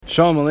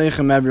Shalom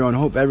Aleichem, everyone.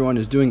 Hope everyone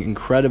is doing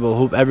incredible.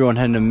 Hope everyone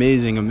had an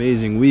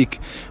amazing week,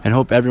 and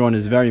hope everyone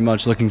is very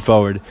much looking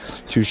forward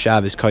to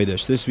Shabbos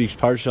Kodesh. This week's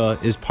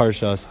parsha is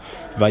Parshas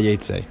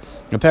Vayetze.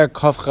 In Perek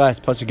Kaf Ches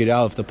Pasuk Yud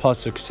Aleph, the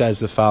pasuk says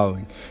the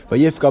following: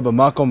 Vayifka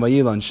b'makom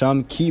vayilan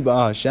sham ki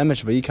ba'a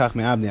shemesh vayikach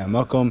me'avnei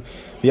hamakom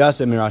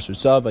v'yaseh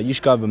mirashusav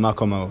vayishkav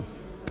b'makom ha'ol.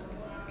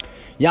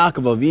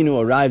 Yaakov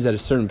Avinu arrives at a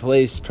certain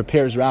place,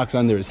 prepares rocks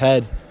under his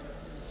head,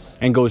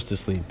 and goes to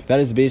sleep. That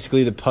is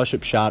basically the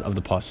pashut shot of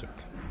the pasuk.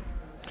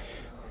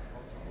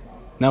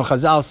 Now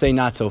Chazal say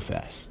not so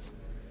fast.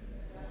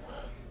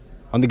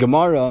 In the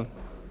Gemara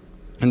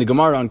on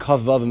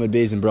Kav Vav Amud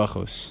Beis in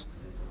Brachos,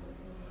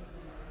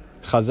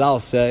 Chazal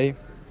say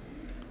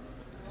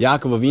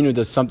Yaakov Avinu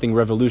does something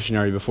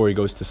revolutionary before he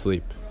goes to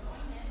sleep,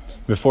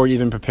 before he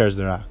even prepares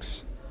the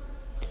rocks.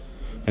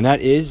 And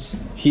that is,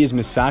 he is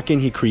Misakin,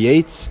 he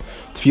creates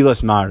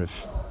Tfilas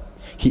Ma'ariv.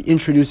 He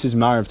introduces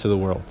Ma'ariv to the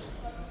world.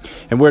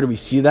 And where do we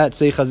see that,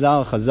 say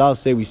Chazal? Chazal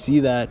say we see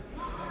that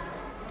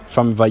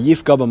from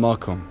Vayifka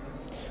b'makom.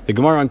 The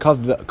Gemara on Kav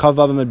Vav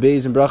Amud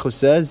Beis in Brachos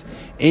says,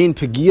 Ein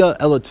Pegia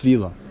ela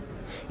Tvila.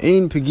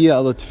 Ein Pegia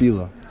ela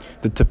Tvila.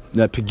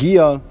 The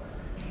Pegia,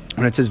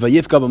 when it says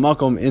Vayifka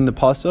b'makom in the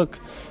pasuk,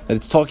 that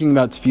it's talking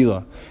about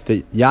Tefillah.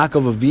 That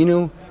Yaakov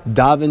Avinu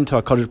davened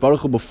to HaKadosh Baruch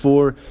Hu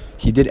before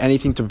he did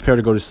anything to prepare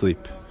to go to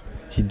sleep.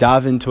 He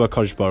davened to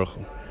HaKadosh Baruch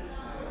Hu.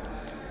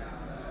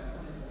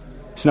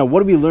 So now,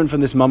 what do we learn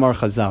from this Mamar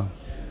Chazal?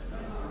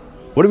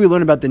 What do we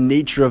learn about the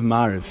nature of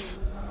Ma'ariv?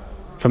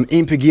 From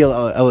Ein Pegil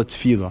El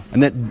Tefillah,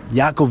 and that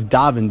Yaakov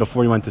davened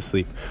before he went to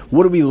sleep.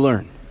 What do we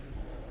learn?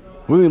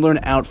 What do we learn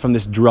out from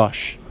this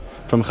drush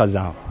from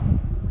Chazal?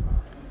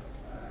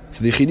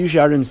 So the Chidush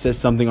Arim says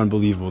something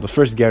unbelievable. The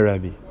first Ger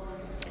Rebbe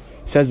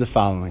says the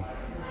following.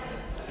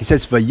 He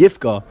says,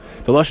 Vayifka,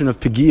 the lashon of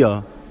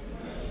Pegia,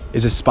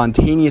 is a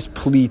spontaneous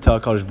plea to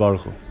HaKadosh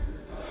Baruch Hu.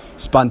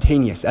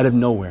 Spontaneous, out of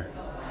nowhere.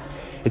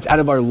 It's out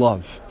of our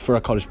love for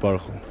HaKadosh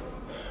Baruch Hu.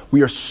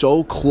 We are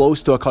so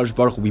close to HaKadosh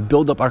Baruch Hu. We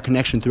build up our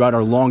connection throughout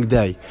our long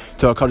day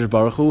to HaKadosh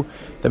Baruch Hu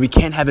that we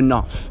can't have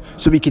enough.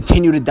 So we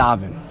continue to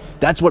daven.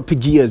 That's what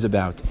Pegia is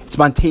about. It's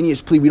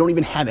spontaneous plea. We don't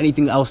even have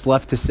anything else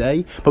left to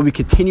say, but we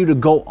continue to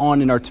go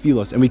on in our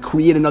tefillos, and we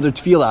create another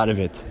tefillah out of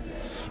it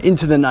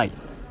into the night.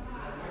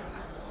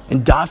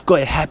 And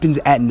dafka, it happens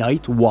at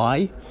night.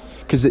 Why?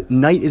 Because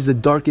night is the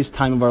darkest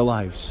time of our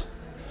lives.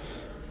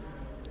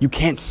 You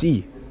can't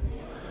see.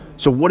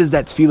 So what does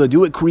that tefillah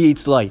do? It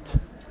creates light.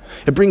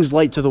 It brings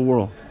light to the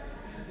world.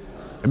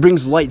 It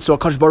brings light so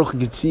HaKadosh Baruch Hu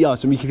can see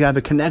us and we can have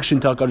a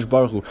connection to HaKadosh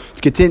Baruch Hu.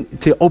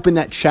 To open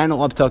that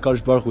channel up to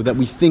HaKadosh Baruch Hu that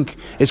we think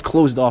is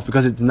closed off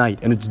because it's night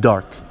and it's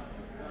dark.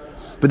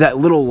 But that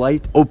little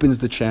light opens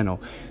the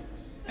channel.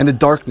 And the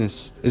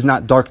darkness is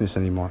not darkness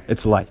anymore.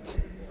 It's light.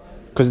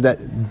 Because that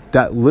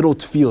little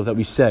tefillah that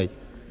we say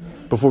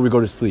before we go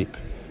to sleep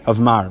of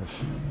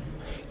Ma'ariv.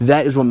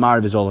 That is what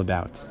Ma'ariv is all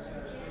about.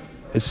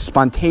 It's a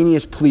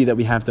spontaneous plea that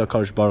we have to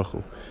HaKadosh Baruch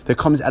Hu that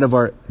comes out of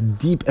our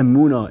deep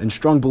emunah and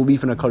strong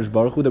belief in HaKadosh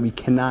Baruch Hu that we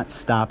cannot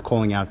stop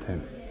calling out to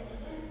Him.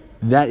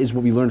 That is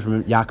what we learned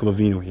from Yaakov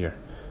Avinu here.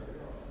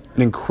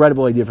 An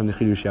incredible idea from the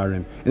Chidush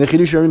Arim. And the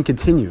Chidush Arim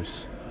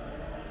continues.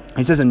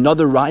 He says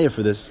another raya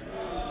for this,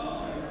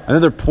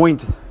 another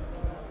point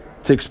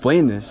to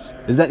explain this,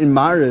 is that in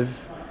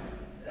Ma'ariv,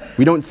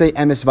 we don't say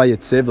Emes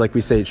Vayetziv like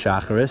we say at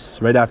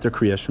Shacharis, right after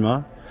Kriyat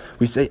Shema.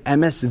 We say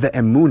Emes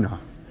Ve'emunah.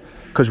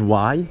 Because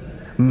why?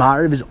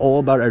 Ma'ariv is all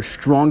about our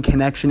strong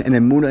connection and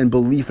emunah and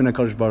belief in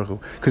HaKadosh Baruch Hu.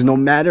 Because no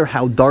matter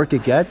how dark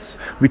it gets,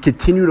 we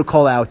continue to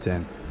call out to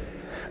Him.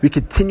 We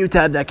continue to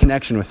have that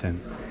connection with Him.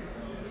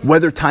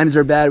 Whether times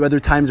are bad, whether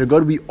times are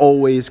good, we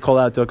always call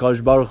out to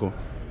HaKadosh Baruch Hu.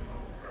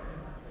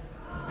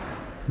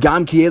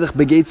 Gam ki elech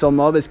begeitz al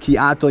maves ki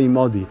ato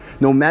imodi.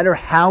 No matter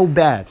how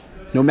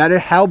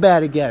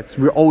bad it gets,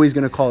 we're always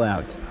going to call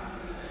out.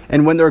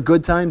 And when there are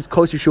good times,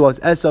 kos yeshuas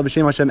esav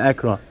v'shem Hashem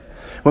ekra.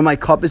 When my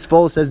cup is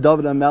full, says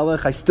David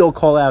HaMelech, I still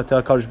call out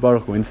to HaKadosh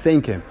Baruch Hu and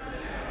thank Him.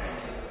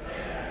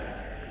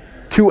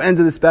 Two ends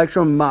of the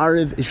spectrum,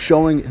 Ma'ariv is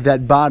showing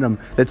that bottom,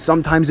 that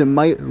sometimes it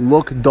might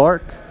look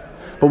dark,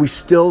 but we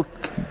still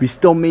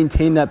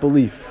maintain that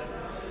belief.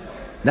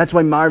 That's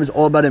why Ma'ariv is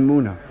all about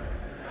emunah.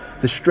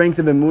 The strength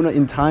of emunah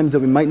in times that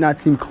we might not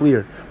seem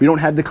clear. We don't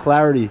have the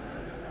clarity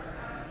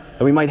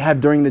that we might have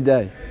during the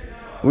day.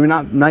 We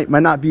might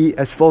not be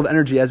as full of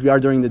energy as we are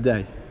during the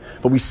day,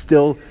 but we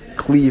still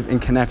cleave and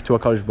connect to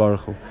HaKadosh Baruch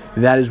Hu.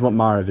 That is what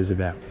Ma'ariv is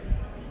about.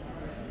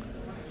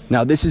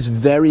 Now, this is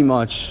very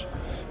much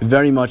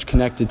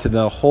connected to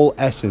the whole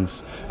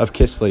essence of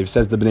Kislev,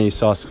 says the Bnei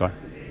Yissaschar.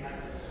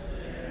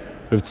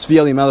 Rav Tzvi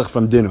Elimelech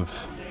from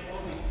Dinov.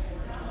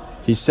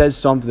 He says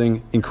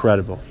something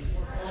incredible.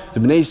 The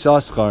Bnei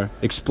Yissaschar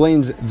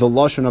explains the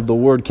lashon of the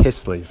word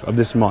Kislev of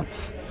this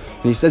month.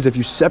 And he says if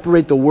you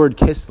separate the word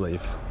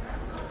Kislev,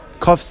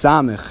 Kaf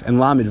Samech and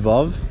Lamed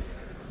Vav,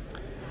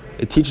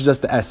 it teaches us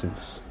the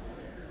essence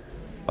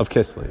of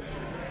Kislev.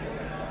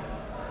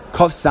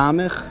 Kaf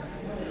Samech,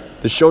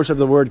 the shosh of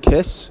the word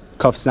kiss,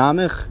 Kaf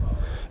Samech,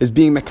 is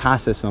being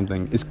mekaseh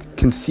something, is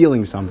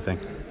concealing something.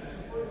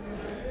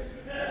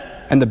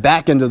 And the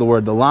back end of the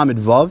word, the Lamed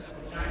Vav,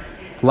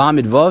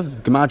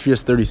 Gematria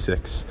is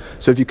 36.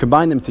 So if you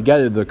combine them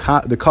together, the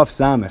Kaf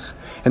Samech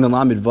and the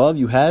Lamed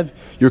Vav,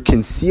 you're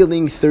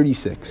concealing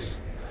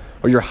 36.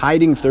 Or you're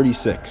hiding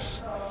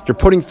 36. You're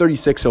putting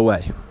 36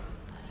 away.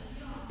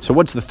 So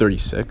what's the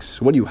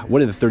 36? What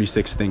are the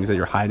 36 things that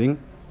you're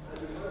hiding?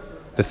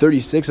 The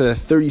 36 are the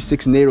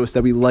 36 Neros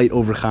that we light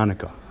over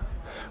Hanukkah.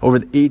 Over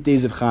the 8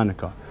 days of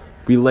Hanukkah,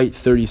 we light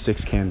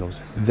 36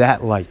 candles.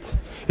 That light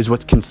is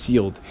what's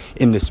concealed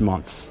in this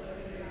month.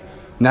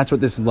 And that's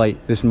what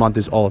this month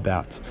is all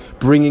about.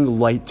 Bringing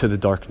light to the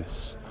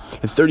darkness.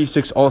 And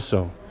 36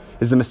 also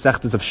is the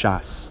Masechtas of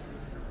Shas.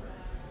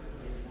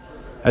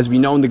 As we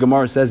know in the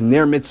Gemara says,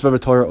 Ner mitzvah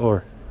v'Torah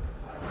or.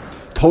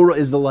 Torah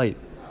is the light.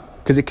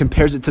 Because it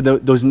compares it to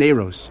those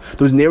Neros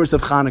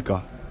of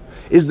Hanukkah.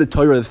 Is the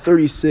Torah, the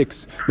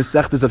 36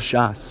 Masechtas of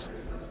Shas.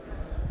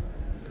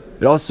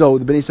 It also,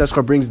 the Bnei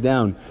Yissaschar brings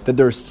down that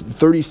there are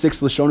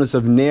 36 Lashonos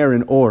of Ner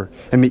and Or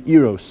and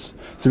Me'iros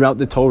throughout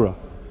the Torah.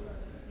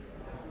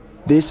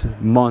 This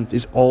month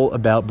is all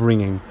about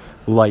bringing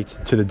light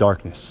to the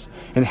darkness.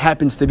 And it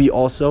happens to be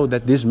also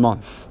that this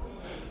month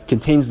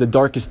contains the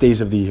darkest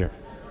days of the year.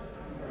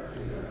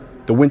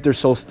 The winter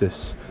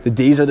solstice. The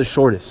days are the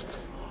shortest.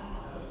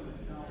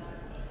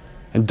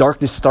 And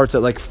darkness starts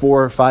at like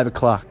 4 or 5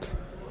 o'clock.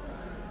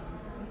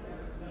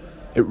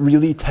 It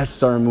really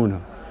tests our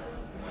emunah.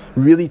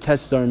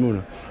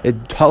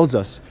 It tells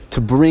us to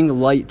bring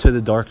light to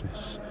the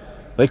darkness.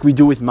 Like we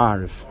do with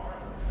Ma'ariv.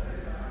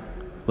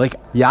 Like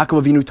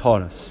Yaakov Avinu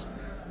taught us.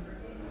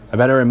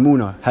 About our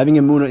emunah. Having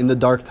emunah in the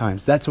dark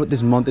times. That's what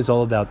this month is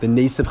all about. The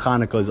Nes of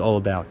Chanukah is all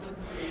about.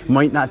 It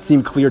might not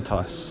seem clear to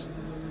us.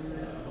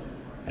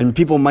 And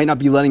people might not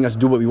be letting us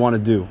do what we want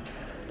to do.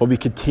 But we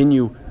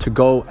continue to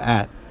go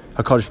at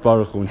HaKadosh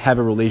Baruch Hu and have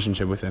a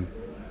relationship with Him.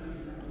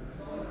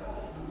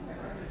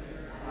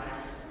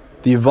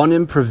 The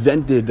Yevanim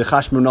prevented the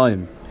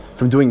Chashmonaim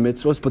from doing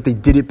mitzvahs, but they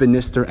did it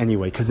benister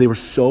anyway, because they were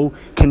so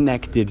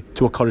connected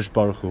to HaKadosh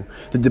Baruch Hu,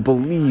 that they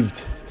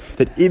believed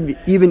that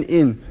even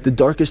in the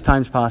darkest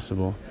times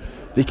possible,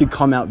 they could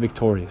come out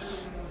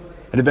victorious.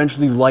 And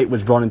eventually light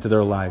was brought into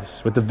their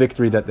lives with the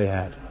victory that they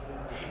had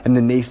and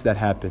the nace that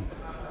happened.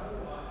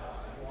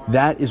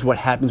 That is what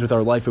happens with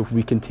our life if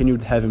we continue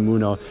to have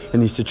emunah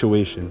in these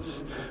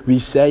situations. We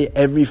say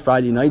every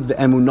Friday night,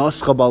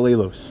 ve'emunascha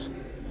ba'leilos,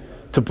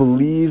 to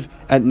believe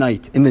at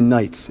night, in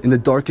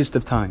the darkest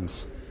of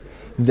times.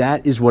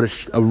 That is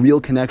what a real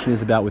connection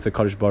is about with the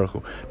HaKadosh Baruch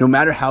Hu. No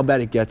matter how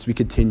bad it gets, we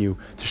continue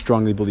to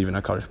strongly believe in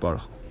HaKadosh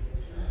Baruch Hu.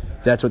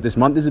 That's what this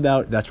month is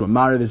about. That's what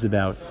Ma'ariv is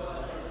about.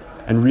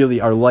 And really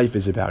our life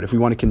is about, if we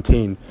want to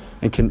contain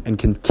and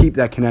can keep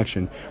that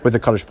connection with the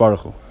HaKadosh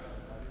Baruch Hu.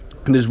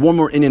 And there's one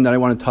more inyan that I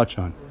want to touch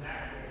on.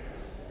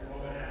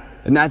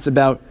 And that's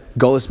about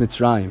Golus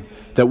Mitzrayim.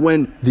 That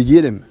when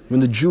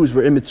the Jews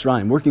were in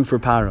Mitzrayim, working for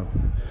Paro,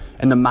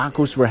 and the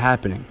Makos were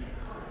happening,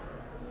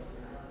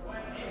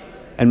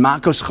 and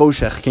Makos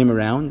Choshech came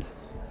around,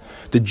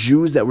 the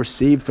Jews that were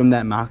saved from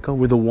that Makkah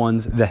were the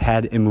ones that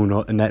had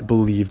emunah and that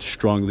believed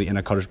strongly in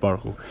HaKadosh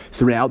Baruch Hu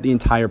throughout the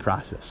entire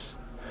process.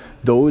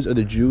 Those are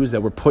the Jews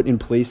that were put in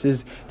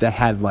places that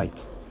had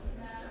light.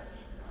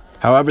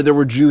 However, there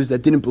were Jews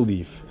that didn't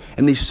believe,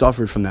 and they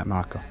suffered from that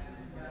Makkah.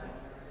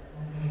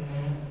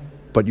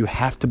 But you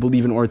have to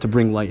believe in order to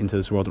bring light into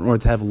this world, in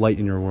order to have light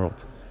in your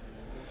world.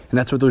 And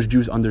that's what those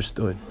Jews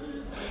understood.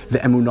 The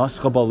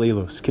emunascha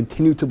ba'leilos,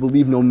 continue to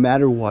believe no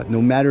matter what,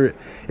 no matter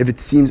if it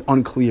seems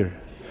unclear,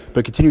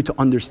 but continue to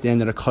understand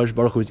that HaKadosh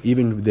Baruch Hu is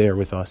even there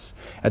with us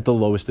at the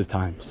lowest of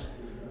times.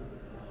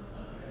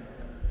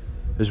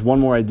 There's one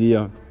more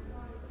idea,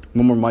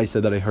 one more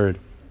Maisa that I heard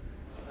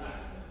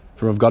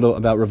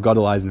about Rav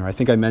Gadol Eisner. I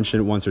think I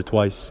mentioned it once or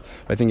twice,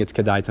 but I think it's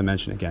kedai to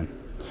mention again.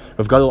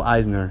 Rav Gadol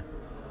Eisner,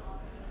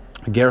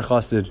 a Ger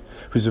Chassid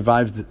who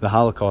survived the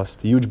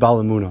Holocaust, a huge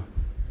Baal Emunah.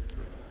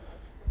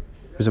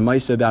 There's a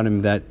Maisa about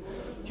him that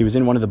he was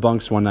in one of the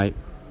bunks one night,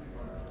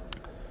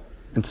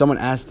 and someone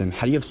asked him,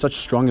 how do you have such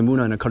strong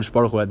emunah in HaKadosh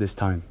Baruch Hu at this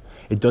time?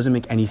 It doesn't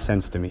make any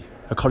sense to me.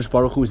 HaKadosh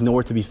Baruch Hu is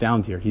nowhere to be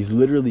found here. He's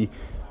literally,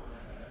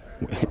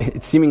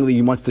 it seemingly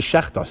he wants to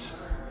shecht us.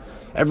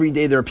 Every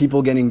day there are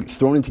people getting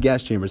thrown into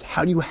gas chambers.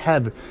 How do you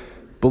have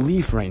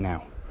belief right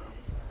now?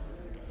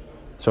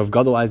 So Rav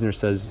Gadol Eisner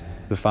says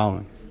the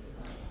following.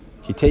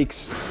 He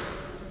takes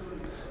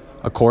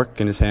a cork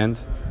in his hand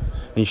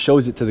and he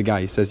shows it to the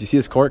guy. He says, you see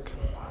this cork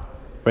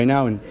right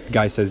now? And the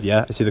guy says,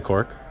 yeah, I see the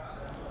cork.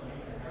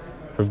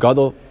 Rav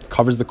Gadol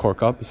covers the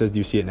cork up. He says, do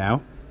you see it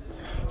now?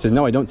 He says,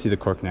 no, I don't see the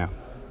cork now.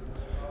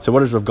 So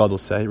what does Rav Gadol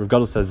say? Rav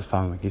Gadol says the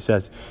following. He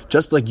says,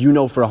 just like you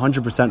know for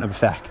 100% of a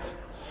fact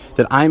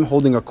that I'm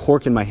holding a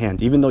cork in my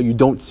hand, even though you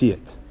don't see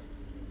it.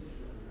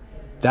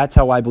 That's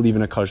how I believe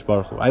in HaKadosh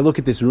Baruch Hu. I look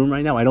at this room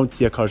right now, I don't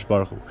see HaKadosh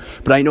Baruch Hu,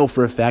 but I know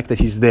for a fact that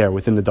He's there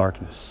within the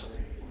darkness.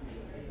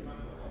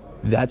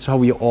 That's how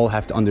we all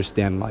have to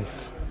understand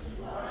life.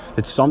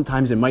 That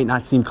sometimes it might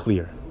not seem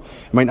clear,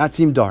 it might not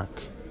seem dark,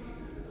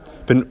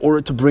 but in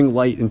order to bring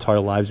light into our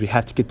lives, we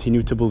have to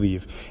continue to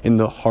believe in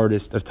the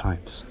hardest of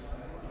times.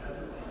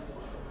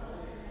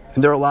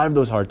 And there are a lot of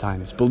those hard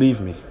times.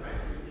 Believe me.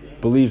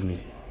 Believe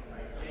me.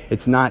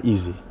 It's not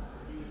easy.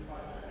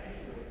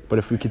 But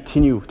if we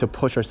continue to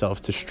push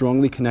ourselves to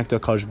strongly connect to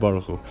HaKadosh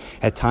Baruch Hu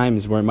at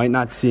times where it might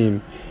not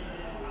seem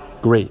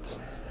great,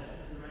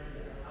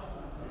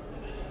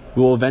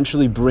 we will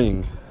eventually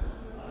bring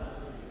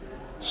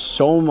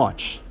so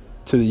much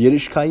to the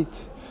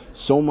Yiddishkeit,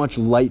 so much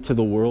light to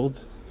the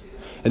world,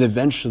 and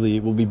eventually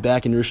we'll be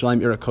back in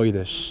Yerushalayim Ir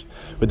HaKodesh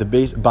with the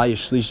Bayis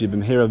Shlishi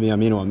B'mehera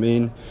V'Yaminu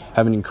Amen.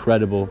 Have an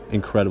incredible,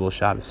 incredible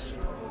Shabbos.